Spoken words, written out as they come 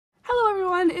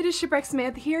it is Shipwreck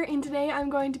Samantha here, and today I'm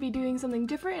going to be doing something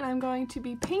different, and I'm going to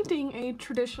be painting a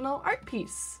traditional art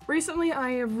piece. Recently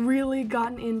I have really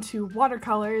gotten into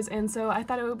watercolors, and so I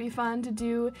thought it would be fun to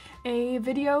do a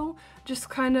video, just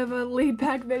kind of a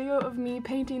laid-back video of me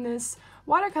painting this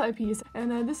watercolor piece.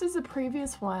 And this is the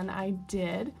previous one I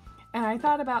did, and I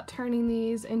thought about turning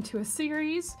these into a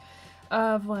series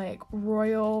of like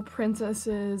royal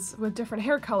princesses with different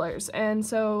hair colors. And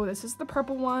so this is the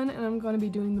purple one, and I'm going to be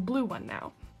doing the blue one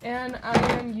now. And I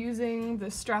am using the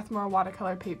Strathmore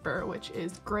watercolor paper, which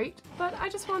is great, but I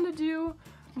just wanted to do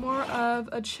more of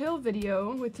a chill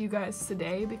video with you guys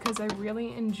today because I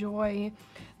really enjoy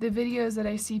the videos that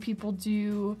I see people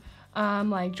do,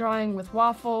 like drawing with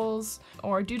waffles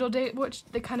or doodle date, which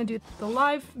they kind of do the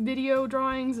live video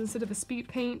drawings instead of a speed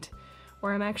paint,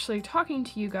 where I'm actually talking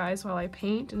to you guys while I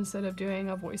paint instead of doing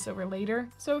a voiceover later.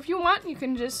 So if you want, you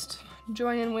can just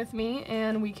join in with me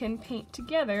and we can paint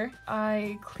together.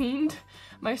 I cleaned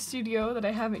my studio that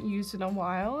I haven't used in a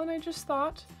while, and I just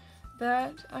thought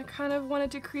that I kind of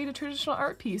wanted to create a traditional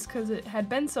art piece because it had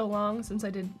been so long since I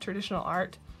did traditional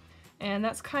art. And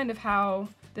that's kind of how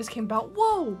this came about.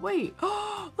 Whoa, wait,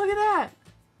 oh, look at that.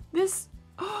 This,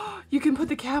 oh, you can put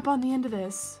the cap on the end of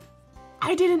this.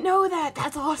 I didn't know that!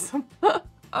 That's awesome!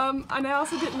 And I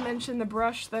also didn't mention the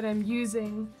brush that I'm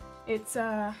using. It's,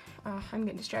 I'm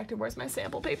getting distracted. Where's my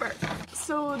sample paper?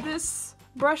 So this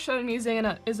brush that I'm using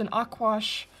is an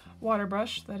Aquash water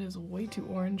brush. That is way too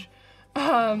orange.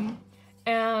 And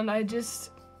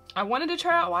I wanted to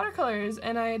try out watercolors,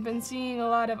 and I had been seeing a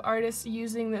lot of artists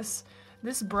using this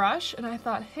brush, and I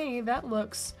thought, hey, that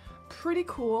looks pretty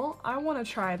cool. I want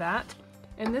to try that.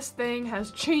 And this thing has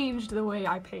changed the way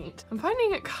I paint. I'm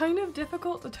finding it kind of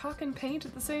difficult to talk and paint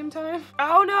at the same time.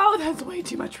 Oh no, that's way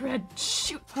too much red.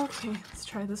 Shoot. Okay, let's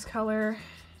try this color.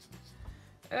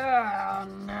 Oh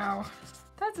no.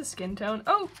 That's a skin tone.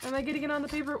 Oh, am I getting it on the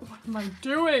paper? What am I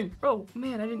doing? Oh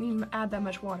man, I didn't even add that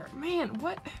much water. Man,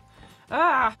 what?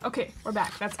 Ah, okay, we're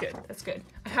back. That's good, that's good.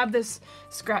 I have this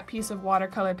scrap piece of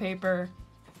watercolor paper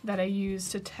that I use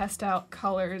to test out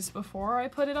colors before I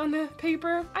put it on the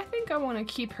paper. I think I want to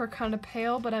keep her kind of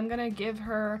pale, but I'm gonna give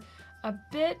her a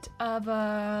bit of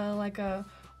like a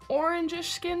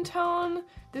orangish skin tone.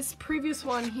 This previous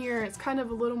one here, it's kind of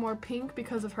a little more pink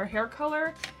because of her hair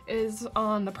color, is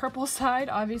on the purple side,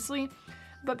 obviously.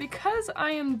 But because I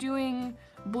am doing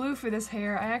blue for this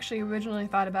hair, I actually originally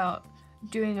thought about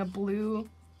doing a blue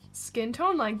skin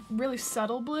tone, like really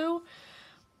subtle blue.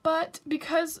 But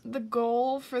because the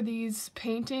goal for these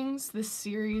paintings, this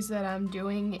series that I'm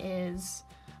doing, is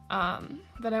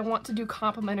that I want to do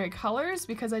complementary colors,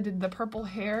 because I did the purple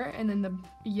hair and then the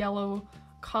yellow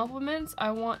complements,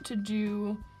 I want to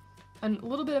do a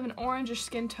little bit of an orangish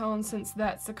skin tone since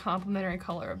that's the complementary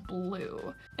color of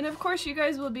blue. And of course you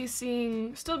guys will be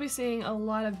still be seeing a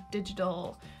lot of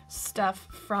digital stuff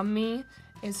from me.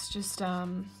 It's just, I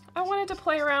wanted to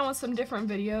play around with some different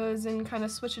videos and kind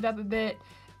of switch it up a bit,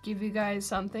 give you guys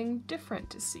something different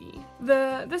to see.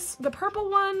 The purple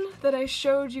one that I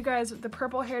showed you guys, the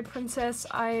purple haired princess,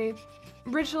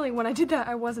 originally when I did that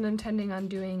I wasn't intending on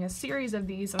doing a series of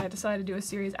these, and I decided to do a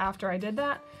series after I did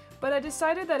that. But I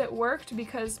decided that it worked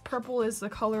because purple is the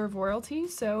color of royalty,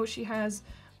 so she has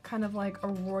kind of like a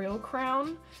royal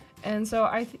crown, and so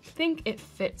I think it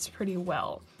fits pretty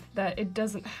well, that it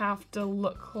doesn't have to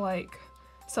look like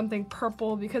something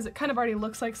purple, because it kind of already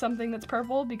looks like something that's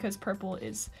purple, because purple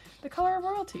is the color of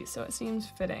royalty, so it seems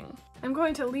fitting. I'm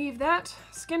going to leave that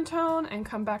skin tone and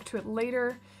come back to it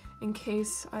later in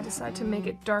case I decide to make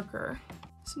it darker.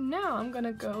 So now I'm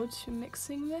gonna go to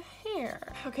mixing the hair.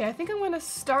 Okay, I think I'm gonna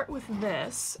start with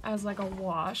this as like a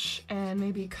wash and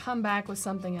maybe come back with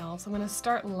something else. I'm gonna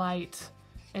start light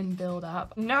and build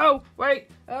up. No, wait,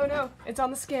 oh no, it's on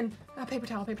the skin. Ah, paper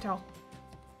towel, paper towel.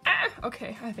 Ah,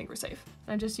 okay, I think we're safe.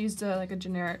 I just used like a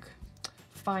generic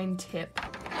fine tip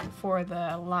for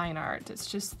the line art. It's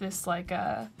just this like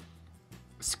a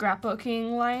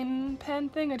scrapbooking line pen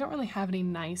thing. I don't really have any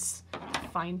nice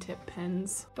fine tip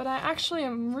pens, but I actually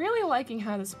am really liking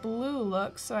how this blue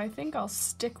looks, so I think I'll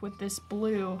stick with this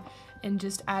blue and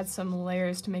just add some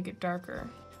layers to make it darker.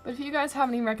 But if you guys have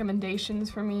any recommendations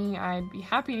for me, I'd be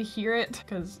happy to hear it,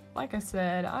 because like I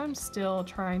said, I'm still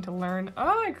trying to learn.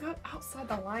 Oh, I got outside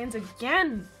the lines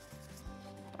again!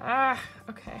 Ah,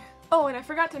 okay. Oh, and I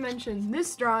forgot to mention,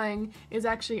 this drawing is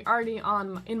actually already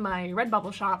in my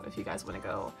Redbubble shop if you guys want to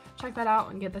go check that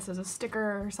out and get this as a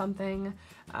sticker or something.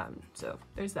 So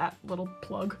there's that little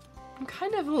plug. I'm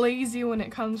kind of lazy when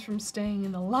it comes from staying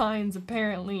in the lines,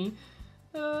 apparently.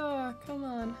 Come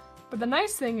on. But the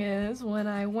nice thing is, when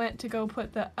I went to go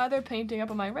put the other painting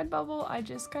up on my Redbubble, I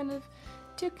just kind of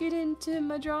took it into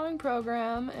my drawing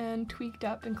program and tweaked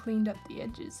up and cleaned up the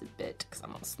edges a bit because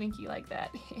I'm all sneaky like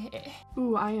that.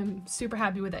 Ooh, I am super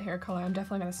happy with that hair color. I'm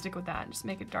definitely gonna stick with that and just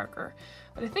make it darker.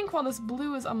 But I think while this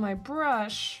blue is on my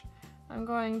brush, I'm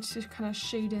going to kind of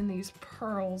shade in these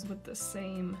pearls with the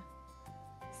same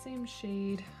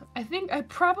shade. I think I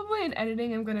probably in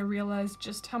editing I'm gonna realize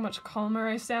just how much calmer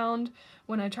I sound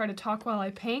when I try to talk while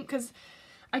I paint, because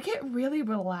I get really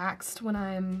relaxed when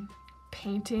I'm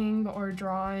painting or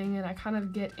drawing and I kind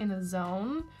of get in a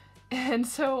zone, and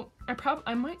so I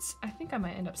think I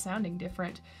might end up sounding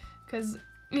different because,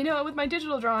 you know, with my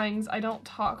digital drawings I don't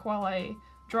talk while I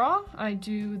draw. I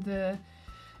do the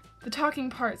talking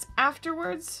parts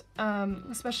afterwards,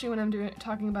 especially when I'm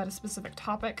talking about a specific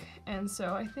topic, and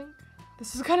so I think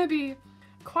this is gonna be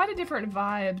quite a different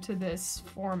vibe to this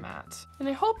format. And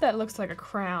I hope that looks like a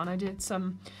crown. I did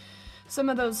some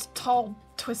of those tall,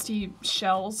 twisty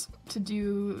shells to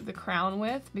do the crown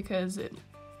with because it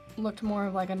looked more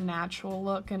of like a natural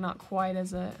look and not quite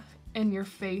as a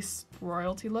in-your-face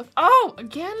royalty look. Oh,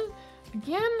 again?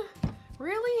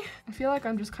 Really? I feel like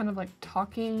I'm just kind of like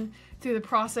talking through the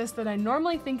process that I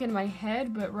normally think in my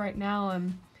head, but right now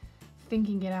I'm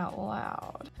thinking it out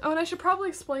loud. Oh, and I should probably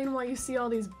explain why you see all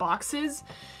these boxes.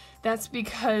 That's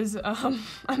because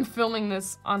I'm filming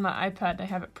this on my iPad. I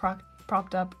have it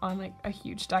propped up on like a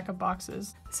huge stack of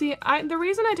boxes. See, the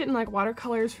reason I didn't like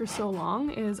watercolors for so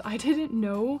long is I didn't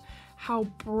know how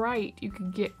bright you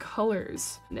could get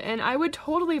colors. And I would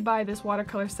totally buy this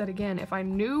watercolor set again if I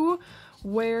knew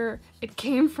where it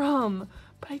came from,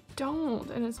 but I don't,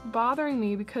 and it's bothering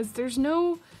me because there's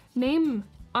no name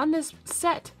on this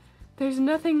set. There's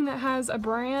nothing that has a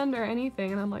brand or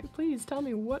anything, and I'm like, please tell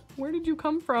me where did you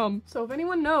come from? So if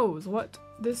anyone knows what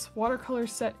this watercolor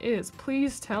set is,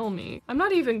 please tell me. I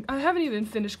haven't even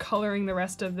finished coloring the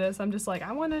rest of this. I'm just like,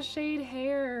 I want to shade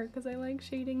hair because I like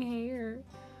shading hair.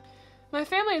 My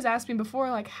family has asked me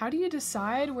before, like, how do you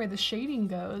decide where the shading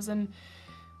goes? And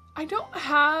I don't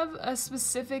have a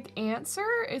specific answer.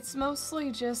 It's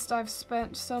mostly just I've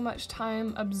spent so much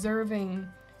time observing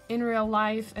in real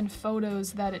life and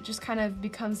photos that it just kind of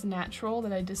becomes natural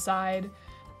that I decide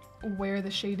where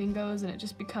the shading goes, and it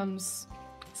just becomes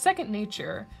second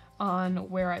nature on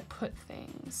where I put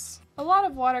things. A lot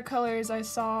of watercolors I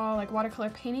saw, like watercolor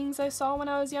paintings I saw when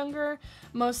I was younger,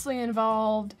 mostly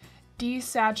involved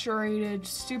desaturated,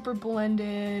 super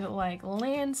blended, like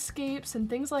landscapes and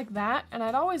things like that, and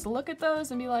I'd always look at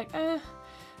those and be like,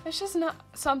 it's just not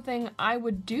something I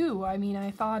would do. I mean,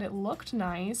 I thought it looked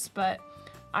nice, but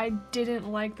I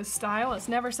didn't like the style. It's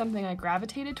never something I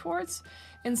gravitated towards,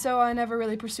 and so I never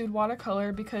really pursued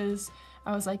watercolor because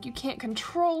I was like, you can't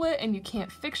control it and you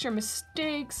can't fix your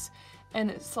mistakes, and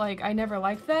it's like, I never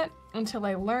liked that until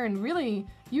I learned,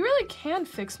 you really can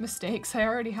fix mistakes. I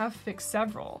already have fixed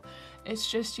several.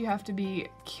 It's just you have to be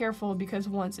careful because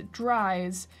once it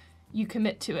dries, you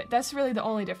commit to it. That's really the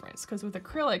only difference, because with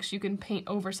acrylics you can paint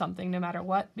over something no matter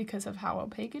what because of how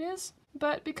opaque it is.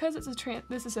 But because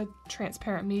this is a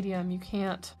transparent medium, you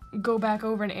can't go back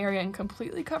over an area and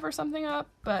completely cover something up,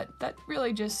 but that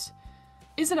really just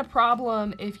isn't a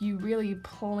problem if you really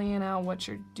plan out what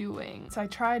you're doing. So I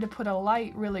tried to put a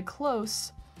light really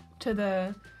close to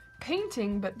the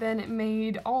painting, but then it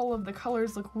made all of the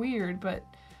colors look weird, but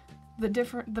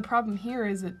the problem here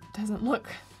is it doesn't look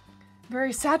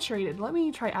very saturated. Let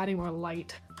me try adding more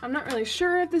light. I'm not really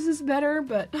sure if this is better,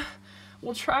 but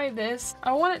we'll try this.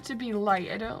 I want it to be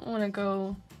light. I don't want to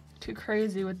go too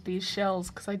crazy with these shells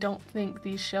because I don't think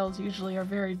these shells usually are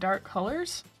very dark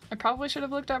colors. I probably should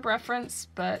have looked up reference,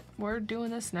 but we're doing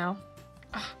this now.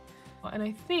 And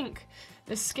I think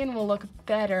the skin will look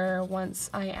better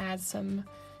once I add some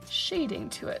shading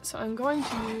to it. So I'm going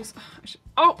to use,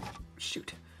 oh,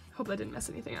 shoot. Hope that didn't mess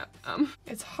anything up.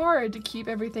 It's hard to keep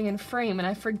everything in frame, and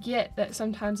I forget that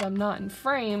sometimes I'm not in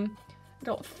frame. I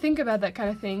don't think about that kind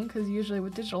of thing, because usually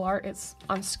with digital art, it's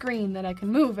on screen that I can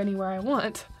move anywhere I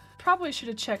want. Probably should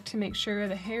have checked to make sure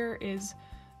the hair is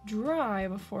dry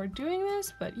before doing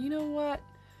this, but you know what?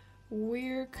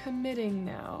 We're committing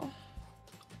now.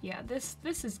 Yeah, this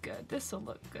is good. This will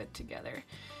look good together.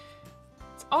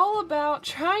 It's all about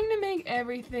trying to make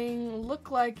everything look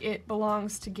like it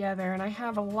belongs together, and I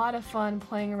have a lot of fun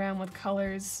playing around with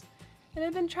colors, and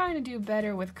I've been trying to do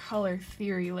better with color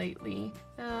theory lately.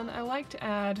 And I like to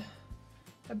add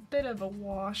a bit of a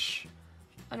wash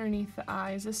underneath the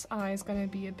eyes. This eye is going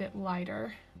to be a bit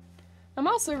lighter. I'm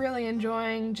also really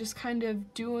enjoying just kind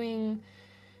of doing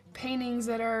paintings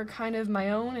that are kind of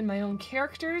my own and my own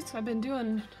characters. I've been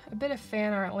doing a bit of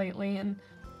fan art lately, and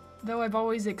though I've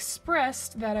always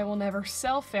expressed that I will never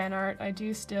sell fan art, I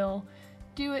do still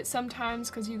do it sometimes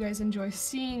because you guys enjoy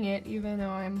seeing it, even though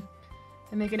I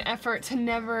make an effort to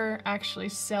never actually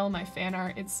sell my fan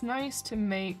art. It's nice to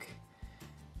make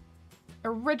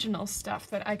original stuff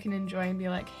that I can enjoy and be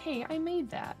like, hey, I made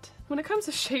that. When it comes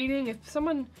to shading, if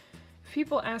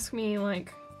people ask me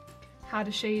like how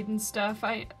to shade and stuff,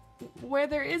 where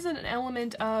there isn't an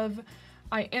element of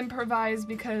I improvise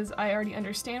because I already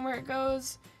understand where it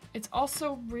goes, it's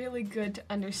also really good to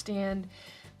understand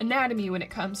anatomy when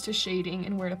it comes to shading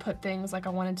and where to put things. Like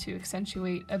I wanted to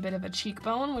accentuate a bit of a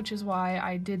cheekbone, which is why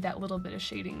I did that little bit of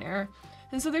shading there.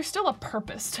 And so there's still a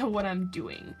purpose to what I'm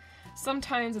doing.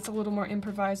 Sometimes it's a little more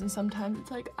improvised and sometimes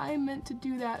it's like I meant to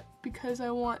do that because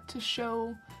I want to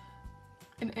show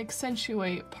and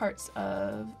accentuate parts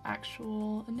of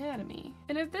actual anatomy.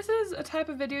 And if this is a type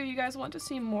of video you guys want to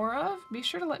see more of, be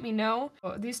sure to let me know.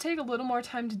 These take a little more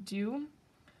time to do,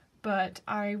 but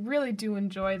I really do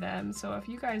enjoy them, so if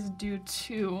you guys do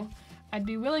too, I'd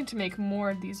be willing to make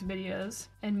more of these videos,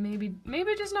 and maybe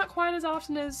just not quite as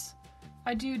often as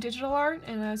I do digital art,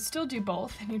 and I still do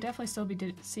both, and you'll definitely still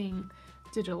be seeing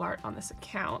digital art on this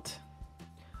account.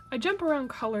 I jump around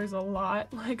colors a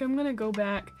lot. Like I'm gonna go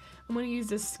back, I'm gonna use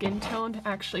this skin tone to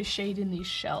actually shade in these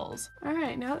shells.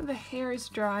 Alright, now that the hair is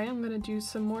dry, I'm gonna do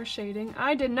some more shading.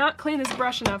 I did not clean this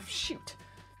brush enough, shoot.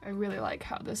 I really like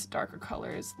how this darker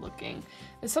color is looking.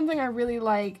 And something I really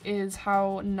like is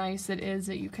how nice it is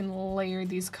that you can layer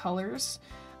these colors.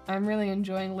 I'm really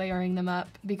enjoying layering them up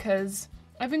because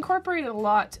I've incorporated a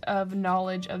lot of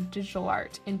knowledge of digital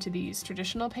art into these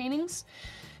traditional paintings.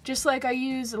 Just like I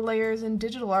use layers in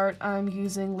digital art, I'm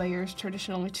using layers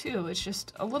traditionally too. It's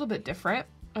just a little bit different.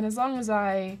 And as long as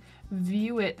I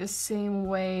view it the same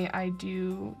way I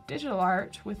do digital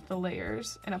art with the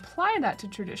layers and apply that to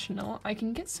traditional, I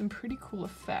can get some pretty cool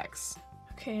effects.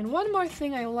 Okay, and one more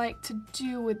thing I like to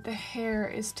do with the hair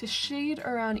is to shade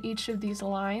around each of these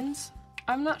lines.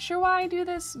 I'm not sure why I do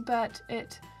this, but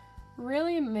it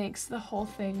really makes the whole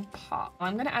thing pop.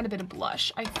 I'm gonna add a bit of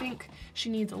blush. I think she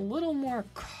needs a little more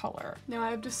color. Now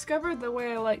I've discovered the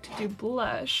way I like to do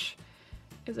blush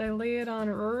is I lay it on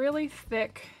really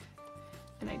thick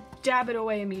and I dab it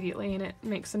away immediately and it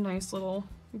makes a nice little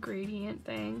gradient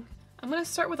thing. I'm gonna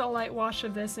start with a light wash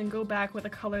of this and go back with a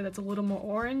color that's a little more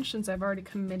orange since I've already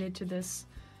committed to this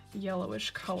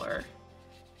yellowish color.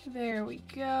 There we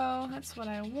go, that's what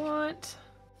I want.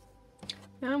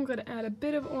 Now I'm gonna add a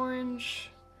bit of orange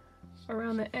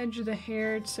around the edge of the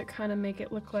hair to kind of make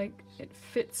it look like it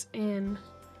fits in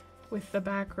with the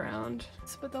background.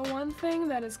 But the one thing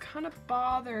that is kind of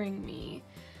bothering me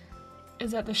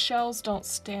is that the shells don't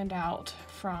stand out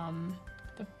from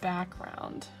the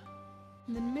background.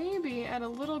 And then maybe add a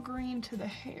little green to the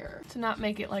hair to not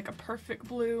make it like a perfect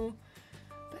blue,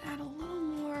 but add a little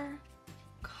more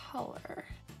color.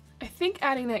 I think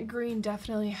adding that green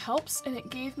definitely helps, and it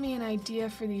gave me an idea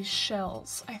for these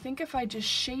shells. I think if I just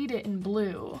shade it in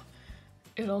blue,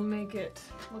 it'll make it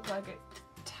look like it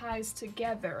ties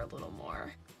together a little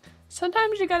more.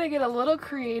 Sometimes you gotta get a little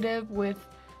creative with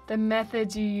the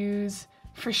methods you use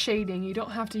for shading. You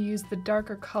don't have to use the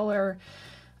darker color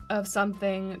of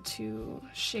something to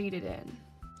shade it in.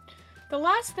 The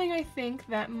last thing I think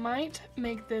that might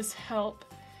make this help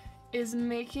is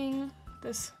making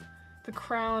the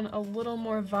crown a little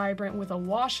more vibrant with a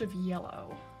wash of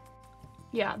yellow.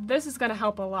 Yeah, this is gonna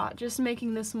help a lot. Just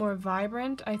making this more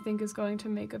vibrant, I think, is going to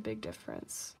make a big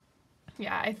difference.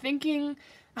 Yeah, I'm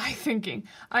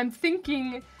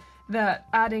thinking that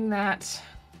adding that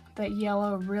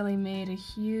yellow really made a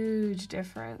huge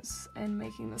difference in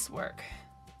making this work.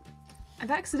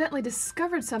 I've accidentally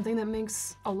discovered something that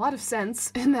makes a lot of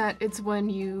sense, in that it's when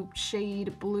you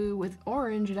shade blue with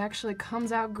orange, it actually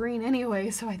comes out green anyway,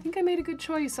 so I think I made a good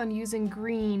choice on using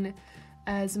green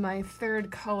as my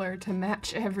third color to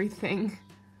match everything.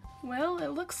 Well, it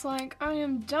looks like I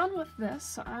am done with this,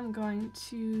 so I'm going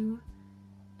to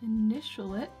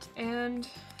initial it, and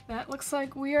that looks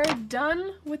like we are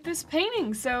done with this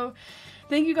painting. So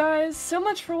thank you guys so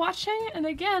much for watching, and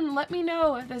again, let me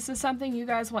know if this is something you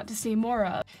guys want to see more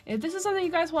of. If this is something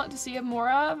you guys want to see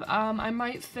more of, I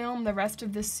might film the rest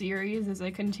of this series as I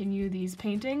continue these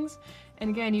paintings. And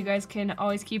again, you guys can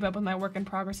always keep up with my work in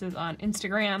progresses on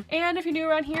Instagram. And if you're new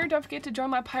around here, don't forget to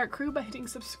join my pirate crew by hitting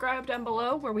subscribe down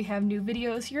below, where we have new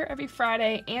videos here every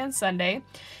Friday and Sunday.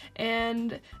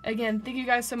 And again, thank you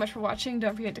guys so much for watching.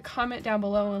 Don't forget to comment down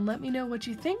below and let me know what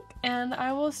you think, and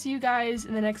I will see you guys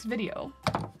in the next video.